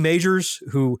 Lee Majors,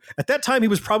 who at that time he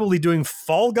was probably doing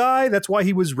Fall Guy. That's why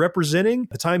he was representing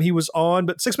the time he was on.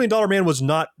 But $6 Million Man was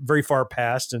not very far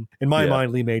past. And in my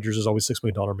mind, Lee Majors is always $6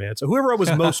 Million Man. So whoever I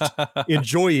was most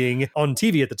enjoying on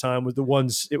TV at the time was the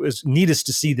ones it was neatest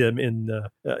to see them in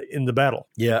the battle.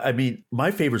 Yeah, I mean,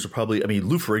 my favorites are probably,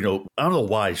 Lou Ferrigno. I don't know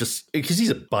why, it's just because he's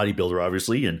a bodybuilder,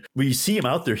 obviously. And when you see him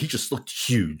out there, he just looked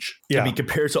huge. Yeah. I mean,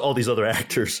 compared to all these other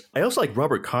actors. I also like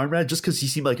Robert Conrad just because he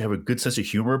seemed like have a good sense of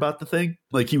humor about the thing.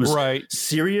 Like he was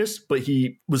serious, but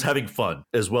he was having fun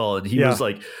as well. And he was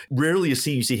like, rarely a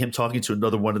scene you see him talking to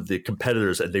another one of the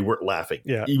competitors and they weren't laughing.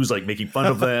 Yeah. He was like making fun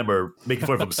of them or making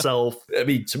fun of himself. I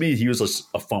mean, to me, he was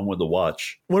a fun one to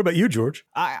watch. What about you, George?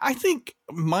 I think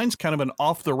mine's kind of an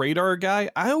off the radar guy.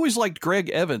 I always liked Greg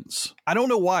Evans. I don't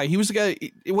know why. He was the guy.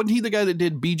 Wasn't he the guy that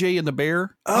did BJ and the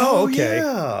Bear? Oh, okay.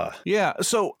 Yeah.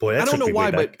 So boy, I don't know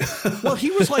why, but well,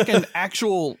 he was like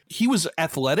he was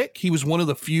athletic. He was one of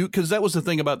the few, because that was the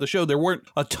thing about the show. There weren't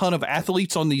a ton of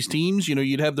athletes on these teams. You know,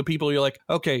 you'd have the people you're like,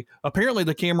 okay, apparently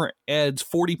the camera adds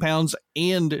 40 pounds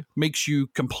and makes you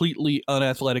completely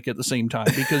unathletic at the same time,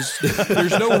 because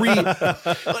there's no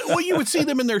well, you would see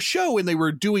them in their show and they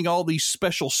were doing all these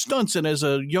special stunts. And as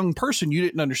a young person, you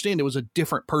didn't understand it was a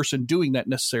different person doing that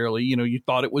necessarily. You know, you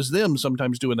thought it was them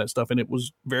sometimes doing that stuff, and it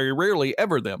was very rarely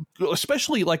ever them,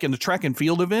 especially like in the track and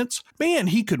field events. Man,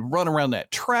 he could run around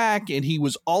that track and he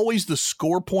was always the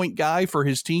score point guy for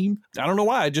his team. I don't know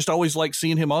why. I just always liked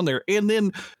seeing him on there. And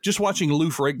then just watching Lou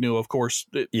Ferrigno, of course.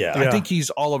 I think he's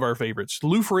all of our favorites.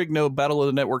 Lou Ferrigno, Battle of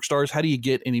the Network Stars. How do you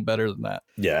get any better than that?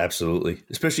 Yeah, absolutely.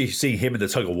 Especially seeing him in the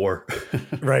tug of war.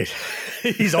 Right.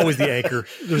 He's always the anchor.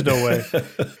 There's no way.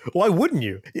 Why wouldn't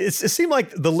you? It seemed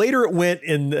like the later it went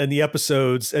in the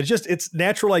episodes, it's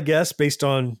natural, I guess, based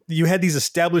on you had these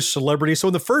established celebrities. So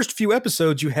in the first few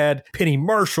episodes, you had Penny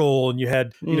Marshall and you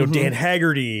had, Dan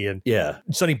Haggerty and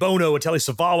Sonny Bono and Telly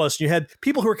Savalas. And you had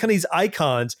people who were kind of these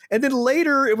icons. And then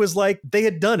later it was like they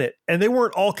had done it and they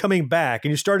weren't all coming back.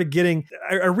 And you started getting,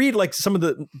 I read like some of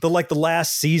the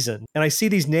last season and I see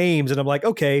these names and I'm like,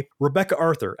 okay, Rebecca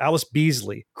Arthur, Alice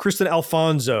Beasley, Kristen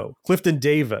Alfonso, Clifton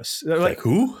Davis. Like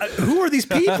who? Who are these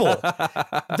people?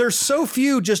 There's so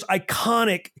few just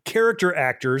iconic character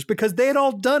actors because they had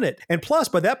all done it. And plus,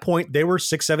 by that point, they were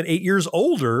 6, 7, 8 years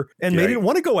older and they didn't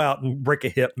want to go out and break a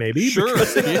hip, maybe. Sure.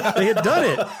 They had done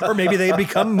it. Or maybe they had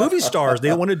become movie stars. They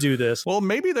didn't want to do this. Well,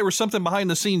 maybe there was something behind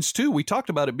the scenes, too. We talked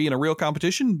about it being a real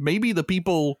competition. Maybe the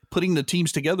people putting the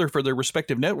teams together for their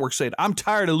respective networks said, I'm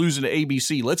tired of losing to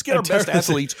ABC. Let's get our best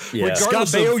athletes. Scott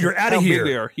Baio, you're out of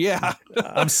here. Yeah.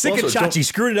 I'm sick of Chachi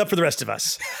screwing it up for the rest of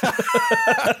us.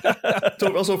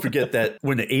 Don't also forget that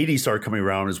when the 80s started coming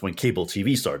around is when cable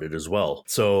TV started as well.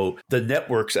 So the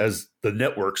networks, as the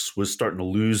networks was starting to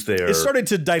lose it started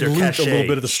to dilute a little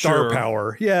bit of the star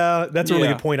power. Yeah, that's a really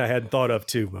good point I hadn't thought of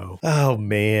too, Mo. Oh,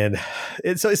 man.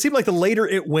 So it seemed like the later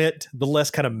it went, the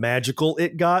less kind of magical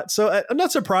it got. So I'm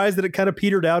not surprised that it kind of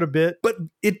petered out a bit, but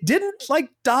it didn't like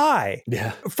die.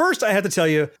 Yeah. First, I have to tell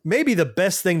you, maybe the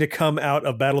best thing to come out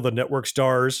of Battle of the Network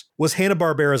Stars was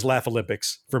Hanna-Barbera's Laugh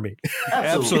Olympics for me.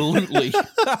 Absolutely.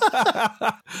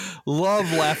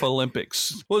 Love Laugh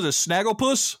Olympics. What was it,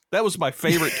 Snagglepuss? That was my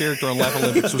favorite character on Laugh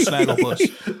Olympics was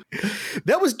Snagglepuss.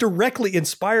 That was directly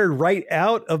inspired right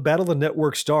out of Battle of the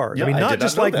Network Stars. Yeah, I mean, not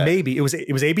just like that. maybe. It was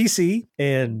ABC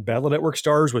and Battle of the Network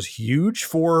Stars was huge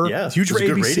for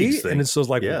ABC. And so it was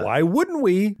like, why wouldn't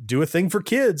we do a thing for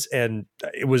kids? And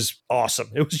it was awesome.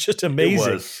 It was just amazing.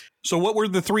 It was. So what were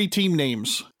the 3 team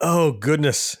names? Oh,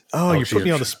 goodness. Oh, you put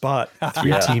me on the spot.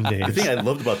 3 team names. The thing I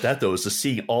loved about that, though, is to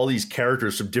see all these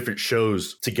characters from different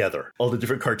shows together, all the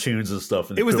different cartoons and stuff.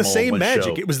 And it was the same magic.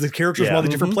 Show. It was the characters from all the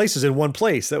different places in one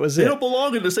place. That was it. They don't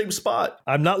belong in the same spot.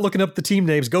 I'm not looking up the team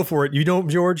names. Go for it. You don't,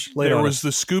 George? There was the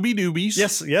Scooby Doobies.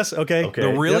 Yes. Okay.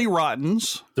 The Really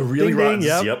Rottens. The Really Rottens.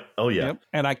 Yep. Oh, yeah. Yep.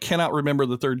 And I cannot remember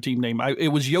the 3rd team name. It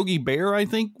was Yogi Bear, I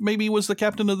think, maybe was the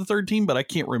captain of the 3rd team, but I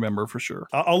can't remember for sure.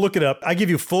 I'll look it up. I give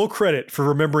you full credit for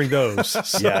remembering those.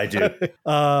 So, yeah, I do.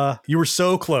 You were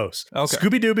so close. Okay.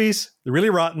 Scooby Doobies, the Really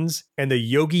Rottens, and the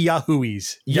Yogi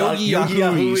Yahooies. Yogi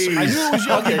Yahooies. I knew it was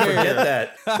Yogi Bear.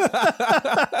 Forget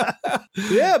that.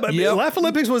 Yeah, but Laugh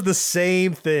Olympics was the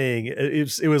same thing.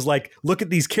 It was like, look at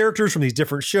these characters from these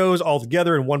different shows all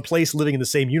together in one place, living in the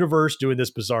same universe, doing this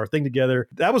bizarre thing together.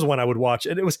 That was one I would watch.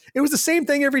 And it was the same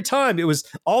thing every time. It was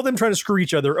all them trying to screw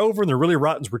each other over, and the Really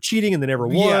Rottens were cheating and they never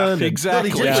won. Yeah,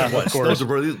 exactly. Of course.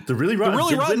 The Really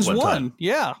Rottens won.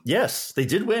 Yeah. Yes, they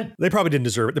did win. They probably didn't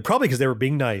deserve it. Probably because they were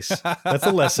being nice. That's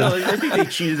the lesson. No, I think they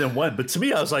cheated and won. But to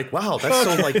me, I was like, wow, that's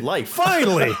so like life.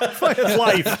 Finally. It's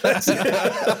life.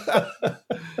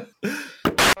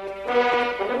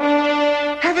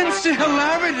 Heavens to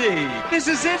hilarity! This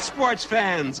is it, sports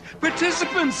fans,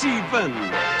 participants even.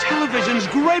 Television's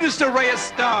greatest array of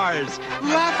stars,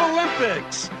 Laugh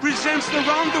Olympics, presents the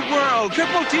round-the-world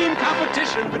triple team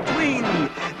competition between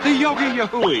the Yogi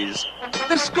Yahooies,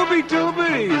 the Scooby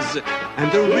Doobies,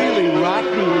 and the Really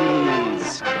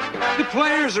Rottens. The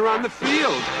players are on the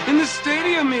field, in the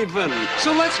stadium even,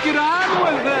 so let's get on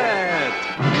with it!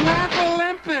 Laugh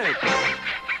Olympics!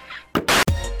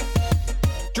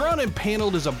 Drawn and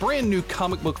Paneled is a brand new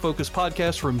comic book focused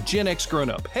podcast from Gen X Grown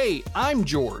Up. Hey, I'm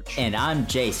George. And I'm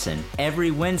Jason.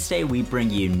 Every Wednesday, we bring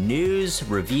you news,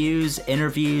 reviews,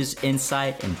 interviews,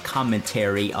 insight, and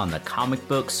commentary on the comic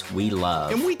books we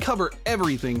love. And we cover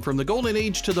everything from the golden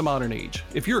age to the modern age.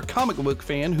 If you're a comic book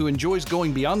fan who enjoys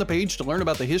going beyond the page to learn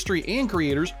about the history and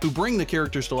creators who bring the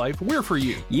characters to life, we're for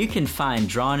you. You can find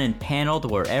Drawn and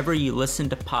Paneled wherever you listen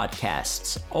to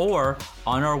podcasts or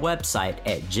on our website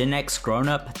at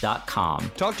genxgrownup.com.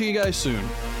 Talk to you guys soon.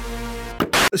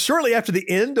 Shortly after the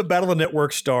end of Battle of the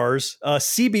Network Stars,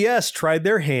 CBS tried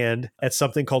their hand at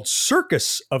something called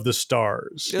Circus of the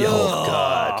Stars. Oh,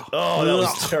 God. Oh, that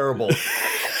was terrible.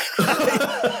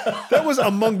 That was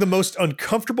among the most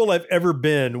uncomfortable I've ever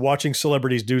been watching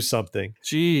celebrities do something.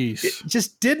 Jeez. It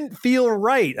just didn't feel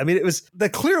right. I mean, it was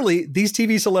that clearly these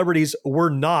TV celebrities were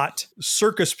not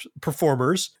circus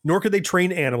performers, nor could they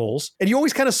train animals. And you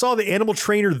always kind of saw the animal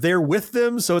trainer there with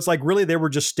them. So it's like really they were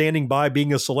just standing by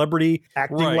being a celebrity,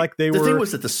 acting like they were. The thing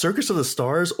was that the Circus of the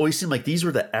Stars always seemed like these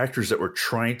were the actors that were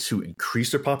trying to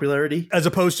increase their popularity. As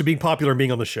opposed to being popular and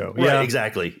being on the show. Right, Yeah,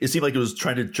 exactly. It seemed like it was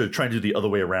trying to do the other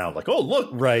way around. Like, oh, look,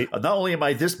 right. Not only am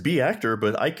I this B actor,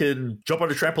 but I can jump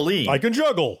on a trampoline. I can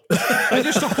juggle. I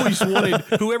just always wanted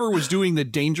whoever was doing the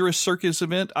dangerous circus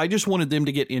event, I just wanted them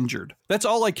to get injured. That's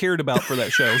all I cared about for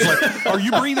that show. It's like, are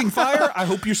you breathing fire? I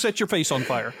hope you set your face on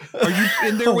fire. Are you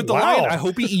in there with the lion? I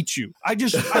hope he eats you. I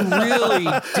really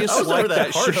dislike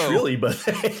that harsh, show. really, but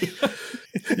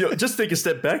just take a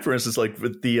step back, for instance, like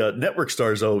with the network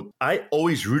stars, though, I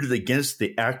always rooted against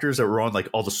the actors that were on like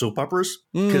all the soap operas.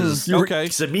 Because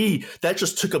to me, that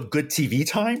just took up good TV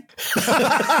time.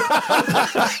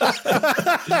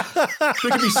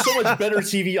 There could be so much better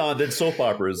TV on than soap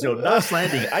operas. Knots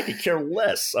Landing, I could care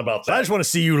less about that. I just want to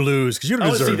see you lose because you don't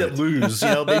deserve it. I want to see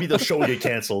them lose. Maybe the show will get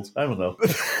canceled. I don't know.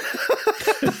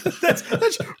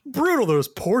 That's brutal. Those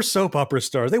poor soap opera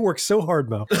stars. They work so hard,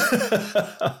 Mo.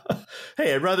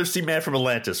 Hey, I'd rather see Man from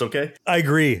Atlantis, okay? I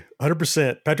agree.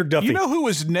 100%. Patrick Duffy. You know who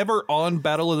was never on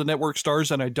Battle of the Network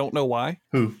Stars, and I don't know why?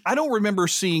 Who? I don't remember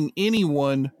seeing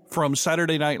anyone from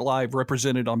Saturday Night Live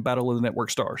represented on Battle of the Network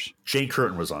Stars. Jane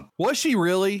Curtin was on. Was she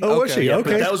really? Oh, was she? Yeah,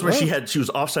 Okay. but that was where she was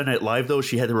off Saturday Night Live, though.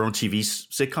 She had her own TV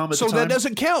sitcom at the time. So that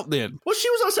doesn't count then. Well, she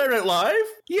was on Saturday Night Live.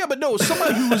 Yeah, but no,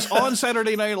 somebody who was on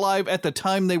Saturday Night Live at the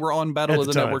time they were on Battle of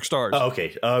the Network Stars. Oh,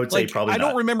 okay. I would say probably not. I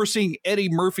don't remember seeing Eddie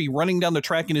Murphy running down the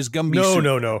track in his Gumby suit.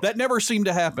 No. That never seemed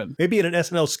to happen. Maybe in an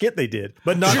SNL skit they did,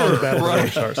 but not on the Battle of the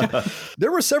Network Stars.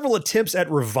 There were several attempts at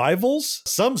revivals,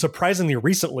 some surprisingly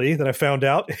recently that I found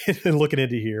out in looking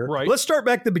into here. Right. Let's start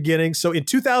back at the beginning. So in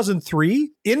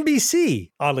 2003,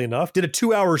 NBC, oddly enough, did a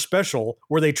 2-hour special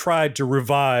where they tried to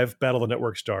revive Battle of the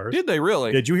Network Stars. Did they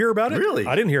really? Did you hear about it? Really?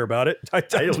 I didn't hear about it. I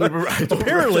don't remember.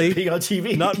 Apparently, being on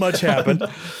TV. Not much happened.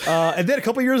 And then a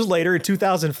couple years later, in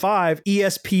 2005,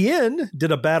 ESPN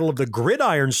did a Battle of the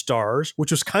Gridiron Stars,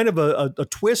 which was kind of a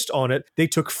twist on it. They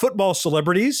took football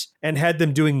celebrities and had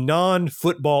them doing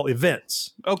non-football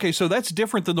events. Okay, so that's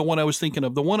different than the one I was thinking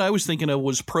of. The one I was thinking of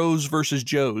was Pros versus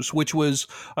Joes, which was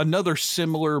another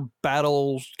similar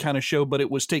battle kind of show, but it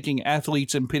was taking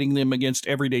athletes and pitting them against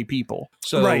everyday people.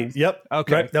 So right, yep.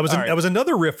 Okay. Right. That was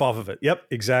another riff off of it. Yep,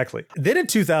 exactly. Then in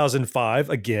 2005,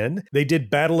 again, they did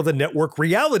Battle of the Network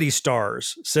Reality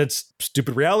Stars. Since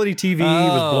stupid reality TV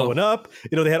was blowing up,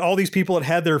 they had all these people that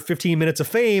had their 15 minutes of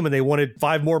fame and they wanted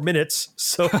 5 more minutes.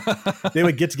 So they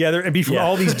would get together and be from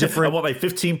all these different... I want my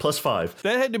 15 plus 5.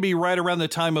 That had to be right around the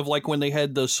time of like when they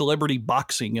had the celebrity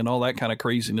boxing and all that kind of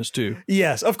craziness too.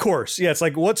 Yes, of course. Yeah, it's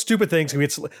like what stupid things can we...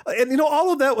 And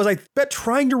all of that was, I bet,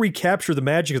 trying to recapture the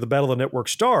magic of the Battle of the Network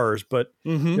Stars. But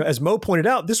as Mo pointed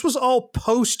out, this was all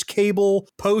post-cable,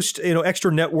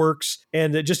 extra networks,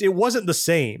 and it wasn't the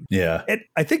same. Yeah. And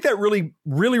I think that really,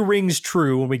 really rings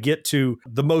true when we get to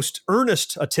the most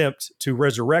earnest attempt to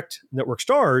resurrect Network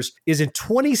Stars is in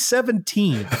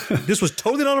 2017. This was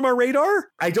totally not on my radar.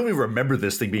 I don't even remember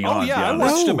this thing being on. Oh, yeah. I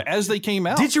watched them as they came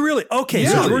out. Did you really? Okay,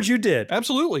 so George, you did.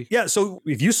 Absolutely. Yeah, so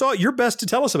if you saw it, you're best to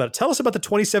tell us about it. Tell us about the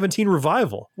 2017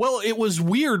 revival. Well, it was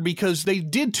weird because they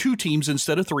did 2 teams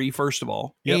instead of 3, first of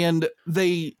all. Yep. And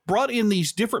they brought in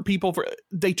these different people.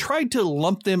 They tried to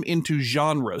lump them into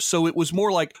genres. So it was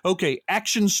more like, okay,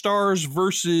 action stars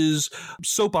versus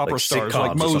soap opera stars,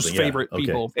 like Mo's favorite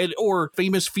people. Or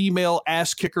famous female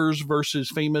ass kickers versus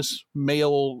famous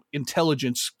male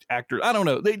intelligence actors. I don't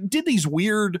know. They did these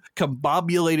weird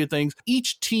combobulated things.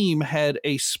 Each team had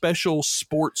a special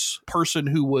sports person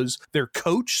who was their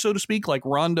coach, so to speak, like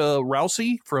Ronda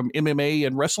Rousey from MMA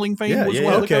and wrestling fame was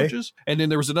one of the coaches. And then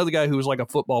there was another guy who was like a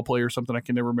football player or something. I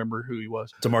can never remember who he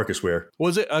was. DeMarcus Ware.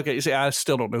 Was it? Okay. See, I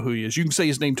still don't know who he is. You can say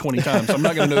his name 20 times. I'm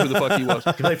not going to know who the fuck he was.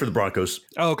 He played for the Broncos.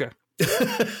 Oh, okay.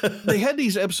 They had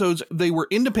these episodes, they were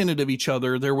independent of each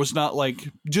other. There was not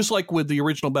just like with the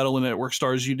original Battle of the Network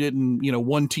Stars, you didn't,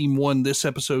 one team won this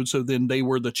episode, so then they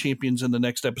were the champions in the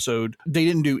next episode. They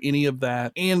didn't do any of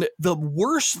that. And the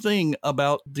worst thing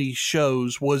about the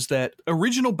shows was that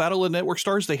original Battle of the Network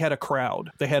Stars, they had a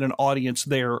crowd. They had an audience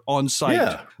there on site.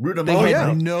 Yeah, rooting them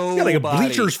on. Nobody. Like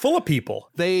bleachers full of people.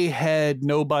 They had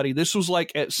nobody. This was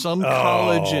like at some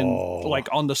college and like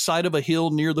on the side of a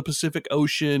hill near the Pacific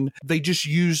Ocean. they just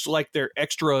used like their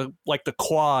extra, like the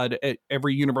quad at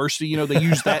every university. You know, they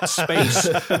used that space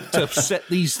to set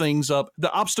these things up. The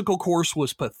obstacle course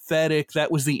was pathetic.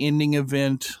 That was the ending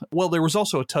event. Well, there was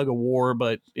also a tug of war,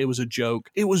 but it was a joke.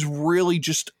 It was really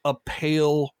just a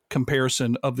pale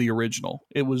comparison of the original.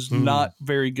 It was not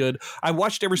very good. I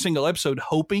watched every single episode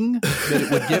hoping that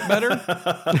it would get better.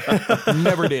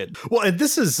 Never did. Well, and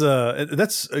this is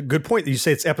that's a good point that you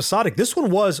say it's episodic. This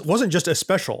one wasn't just a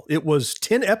special. It was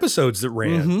 10 episodes that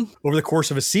ran over the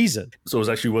course of a season. So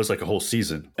it was like a whole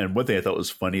season. And one thing I thought was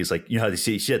funny is like, you know how they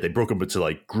broke them into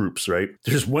like groups, right?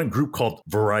 There's one group called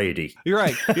Variety. You're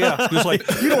right. Yeah. It's like,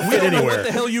 you don't fit anywhere. What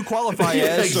the hell you qualify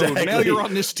as, exactly. So now you're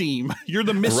on this team. You're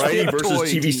the misfit Variety versus toy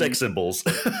TV team. sex symbols.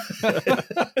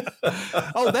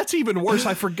 Oh, that's even worse.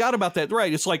 I forgot about that.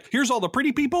 Right. It's like, here's all the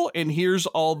pretty people and here's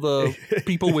all the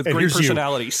people with great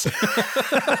personalities.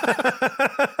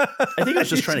 I think I was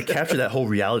just trying to capture that whole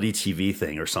reality TV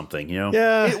thing or something, you know?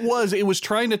 Yeah. It was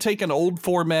trying to take an old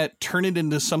format, turn it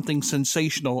into something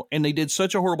sensational. And they did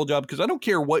such a horrible job because I don't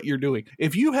care what you're doing.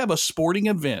 If you have a sporting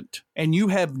event and you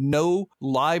have no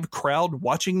live crowd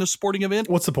watching the sporting event,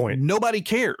 what's the point? Nobody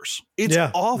cares. It's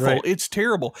awful. Right. It's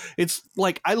terrible. It's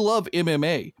like, I love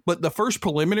MMA, but the first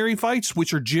preliminary fights,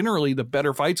 which are generally the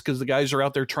better fights because the guys are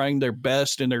out there trying their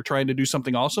best and they're trying to do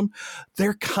something awesome,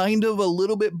 they're kind of a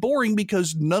little bit boring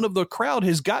because none of the crowd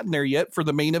has gotten there yet for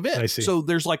the main event. I see. So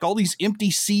there's like all these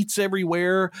empty seats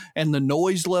everywhere and the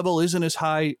noise level isn't as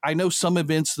high. I know some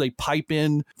events they pipe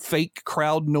in fake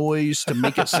crowd noise to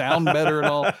make it sound better and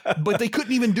all, but they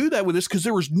couldn't even do that with this because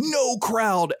there was no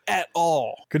crowd at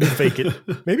all. Couldn't fake it.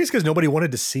 Maybe it's because nobody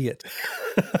wanted to see it.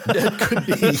 That could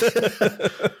be.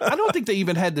 I don't think they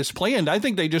even had this planned. I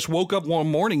think they just woke up one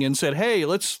morning and said, hey,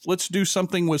 let's do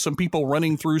something with some people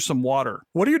running through some water.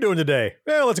 What are you doing today?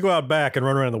 Well, let's go out back and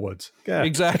run around the woods. Yeah.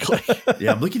 Exactly.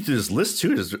 Yeah, I'm looking through this list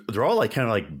too. They're all like kind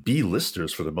of like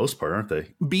B-listers for the most part, aren't they?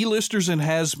 B-listers and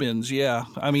has-beens, yeah.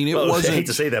 I mean, wasn't... I hate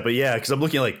to say that, but yeah, because I'm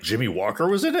looking like Jimmy Walker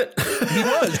was in it. He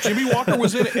was. Jimmy Walker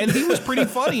was in it, and he was pretty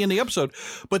funny in the episode.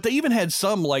 But they even had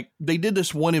some, like, they did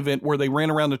this one event where they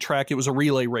ran around the track. It was a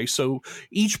relay race. So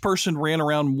each person ran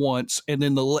around once, and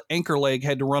then the anchor leg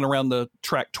had to run around the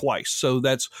track twice. So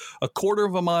that's a quarter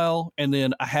of a mile and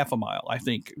then a half a mile, I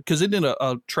think. Because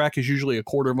a track is usually a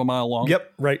quarter of a mile long.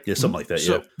 Yep, right. Yeah, something like that,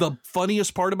 So the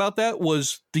funniest part about that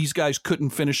was these guys couldn't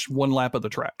finish one lap of the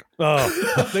track. Oh.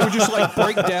 They would just like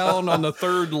break down on the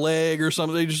third leg or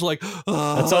something. They just like,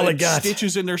 that's all they got.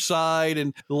 Stitches in their side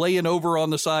and laying over on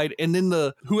the side. And then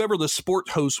whoever the sport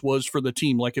host was for the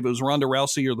team, like if it was Ronda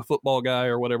Rousey or the football guy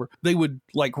or whatever, they would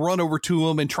like run over to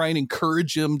him and try and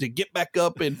encourage him to get back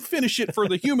up and finish it for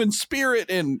the human spirit.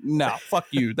 And nah, fuck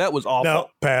you. That was awful. No,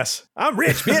 pass. I'm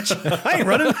rich, bitch. I ain't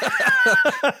running.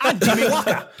 I'm Jimmy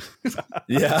Walker.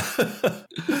 Yeah.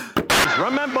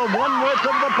 Remember, one width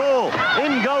of the pool.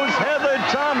 In goes Heather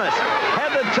Thomas.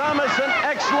 Heather Thomas, an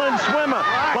excellent swimmer,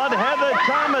 but Heather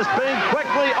Thomas being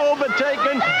quickly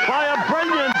overtaken by a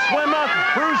brilliant swimmer,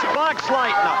 Bruce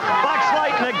Boxleitner.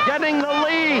 Boxleitner getting the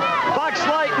lead.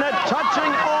 Boxleitner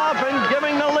touching off and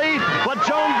giving the lead, but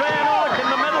Joan Van Ork in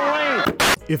the middle lane.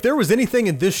 If there was anything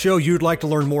in this show you'd like to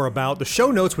learn more about, the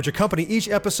show notes which accompany each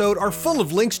episode are full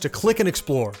of links to click and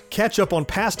explore. Catch up on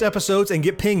past episodes and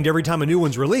get pinged every time a new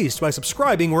one's released by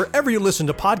subscribing wherever you listen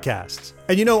to podcasts.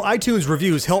 And you know, iTunes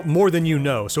reviews help more than you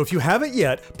know, so if you haven't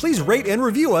yet, please rate and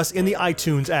review us in the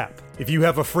iTunes app. If you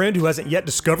have a friend who hasn't yet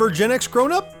discovered Gen X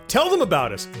Grown Up, tell them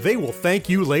about us. They will thank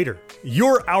you later.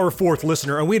 You're our fourth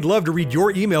listener, and we'd love to read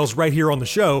your emails right here on the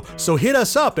show, so hit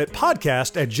us up at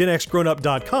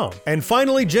podcast@genxgrownup.com. And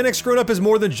finally, Gen X Grown Up is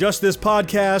more than just this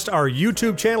podcast. Our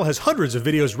YouTube channel has hundreds of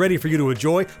videos ready for you to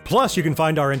enjoy, plus you can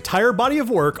find our entire body of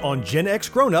work on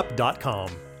genxgrownup.com.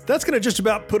 That's going to just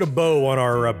about put a bow on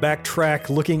our backtrack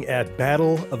looking at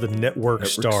Battle of the Network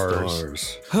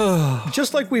Stars.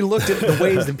 Just like we looked at the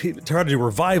ways that people try to do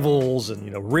revivals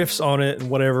and, riffs on it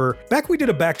and whatever. Back we did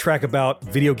a backtrack about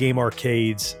video game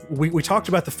arcades. We talked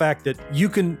about the fact that you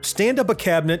can stand up a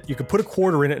cabinet, you can put a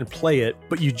quarter in it and play it,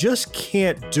 but you just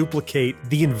can't duplicate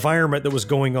the environment that was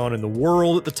going on in the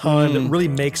world at the time that really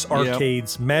makes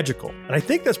arcades magical. And I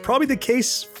think that's probably the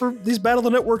case for these Battle of the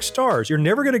Network Stars. You're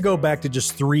never going to go back to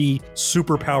just 3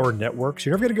 superpower networks.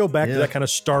 You're never going to go back to that kind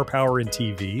of star power in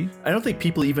TV. I don't think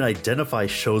people even identify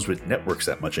shows with networks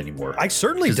that much anymore. I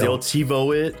certainly don't. They'll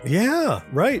TiVo it. Yeah,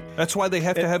 right. That's why they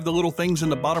have to have the little things in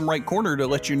the bottom right corner to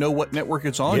let you know what network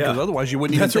it's on, because otherwise you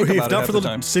wouldn't even think about it. If not for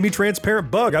the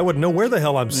semi-transparent bug, I wouldn't know where the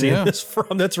hell I'm seeing this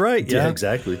from. That's right. Yeah,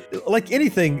 exactly. Like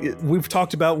anything we've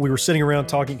talked about, we were sitting around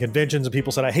talking conventions and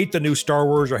people said, I hate the new Star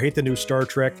Wars or I hate the new Star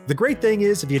Trek. The great thing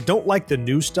is, if you don't like the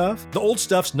new stuff, the old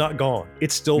stuff's not gone.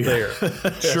 It's still there.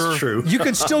 Sure. True. You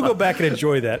can still go back and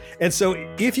enjoy that. And so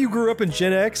if you grew up in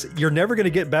Gen X, you're never going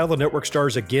to get Battle of the Network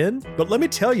Stars again. But let me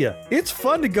tell you, it's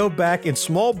fun to go back in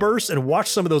small bursts and watch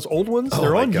some of those old ones.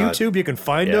 They're on YouTube. You can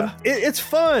find them. It's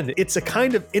fun. It's a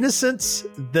kind of innocence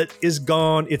that is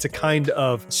gone. It's a kind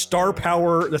of star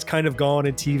power that's kind of gone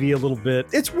in TV a little bit.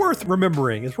 It's worth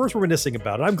remembering. It's worth reminiscing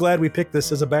about. I'm glad we picked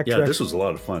this as a backtrack. Yeah, this was a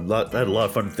lot of fun. I had a lot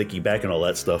of fun thinking back and all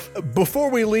that stuff.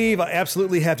 Before we leave, I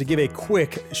absolutely have to give a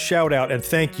quick shout out and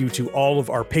thank you to all of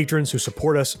our patrons who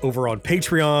support us over on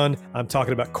Patreon. I'm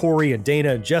talking about Corey and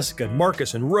Dana and Jessica and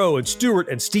Marcus and Ro and Stuart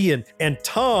and Stian and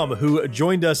Tom, who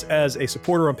joined us as a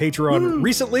supporter on Patreon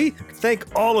recently. Thank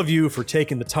all of you for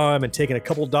taking the time and taking a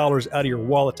couple dollars out of your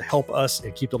wallet to help us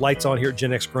and keep the lights on here at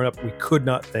Gen X Grown Up. We could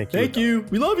not thank you. Thank you.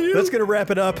 We love you. That's going to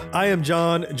wrap it up. I am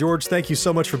John. George, thank you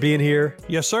so much for being here.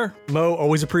 Yes, sir. Mo,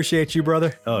 always appreciate you,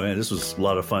 brother. Oh, man, this was a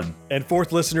lot of fun. And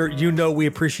fourth listener, you know we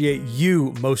appreciate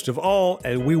you most of all,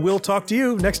 and we will talk to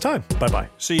you next time. Bye-bye.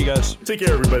 See you guys. Take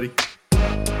care, everybody.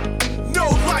 No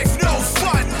life, no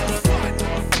fun.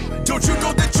 Don't you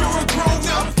know that you're a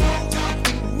grown-up?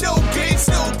 No games,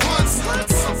 no puns.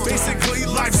 Basically,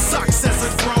 life sucks as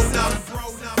a grown-up.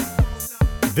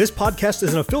 This podcast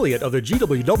is an affiliate of the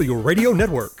GWW Radio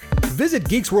Network. Visit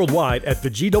Geeks Worldwide at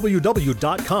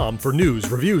thegww.com for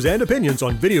news, reviews, and opinions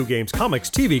on video games, comics,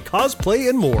 TV, cosplay,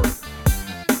 and more.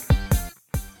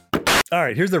 All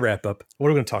right, here's the wrap up. What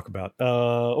are we going to talk about?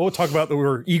 We'll talk about that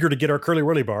we're eager to get our Curly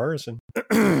Whirly bars. And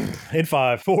in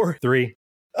 5, 4, 3.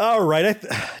 All right.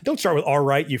 Don't start with all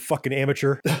right, you fucking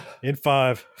amateur. In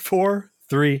 5, 4,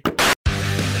 3.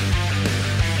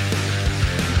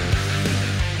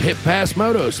 Pit Pass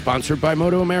Moto, sponsored by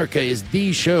Moto America, is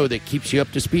the show that keeps you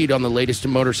up to speed on the latest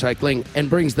in motorcycling and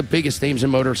brings the biggest names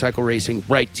in motorcycle racing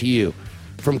right to you.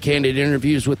 From candid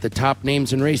interviews with the top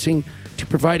names in racing to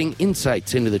providing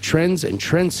insights into the trends and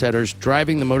trendsetters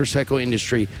driving the motorcycle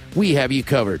industry, we have you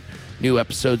covered. New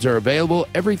episodes are available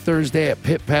every Thursday at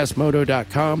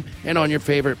pitpassmoto.com and on your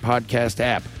favorite podcast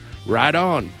app. Ride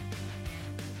on!